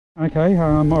Okay, I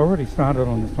already started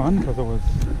on this one because I was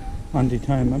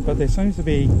undetermined, but there seems to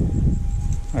be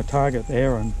a target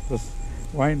there and just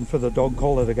waiting for the dog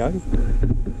collar to go.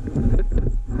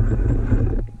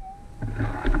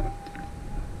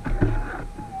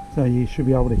 So you should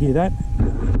be able to hear that.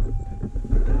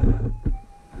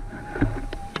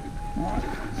 Alright,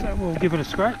 so we'll give it a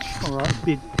scratch, alright,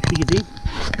 dig a dig.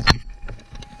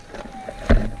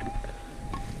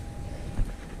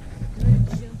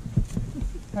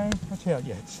 Hey, watch out,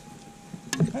 yes.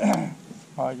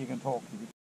 Oh, you can talk.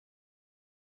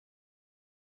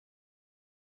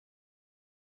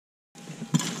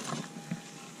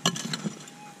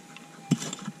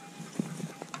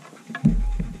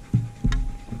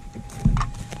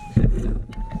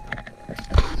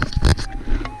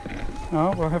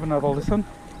 Oh, we'll have another listen.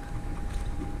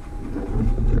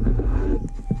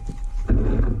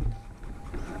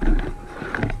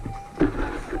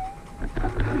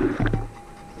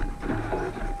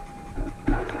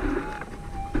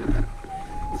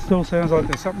 Still sounds like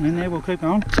there's something in there. We'll keep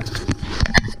going.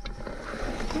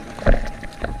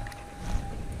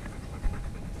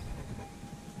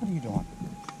 What are you doing?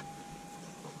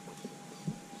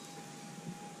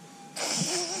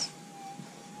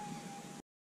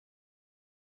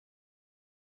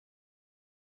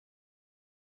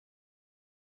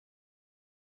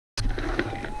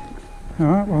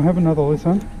 Alright, we'll have another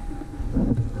listen.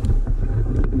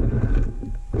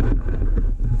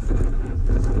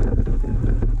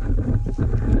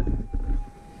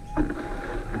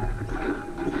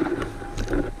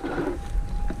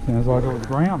 Sounds like it was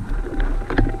ground.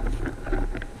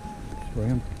 It's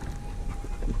ground.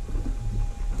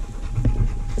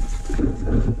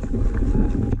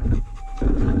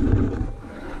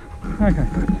 Okay,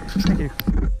 thank you.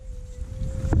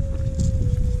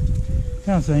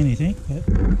 Can't see anything, but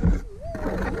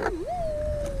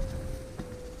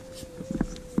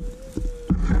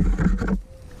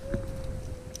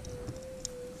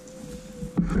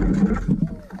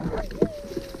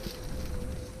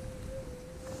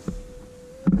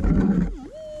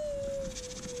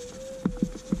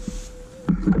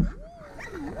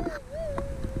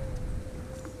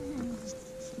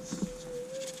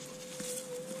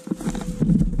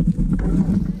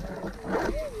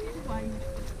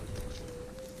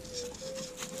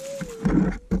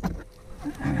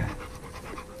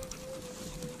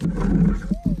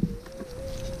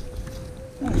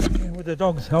with the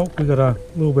dog's help we got a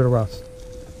little bit of rust.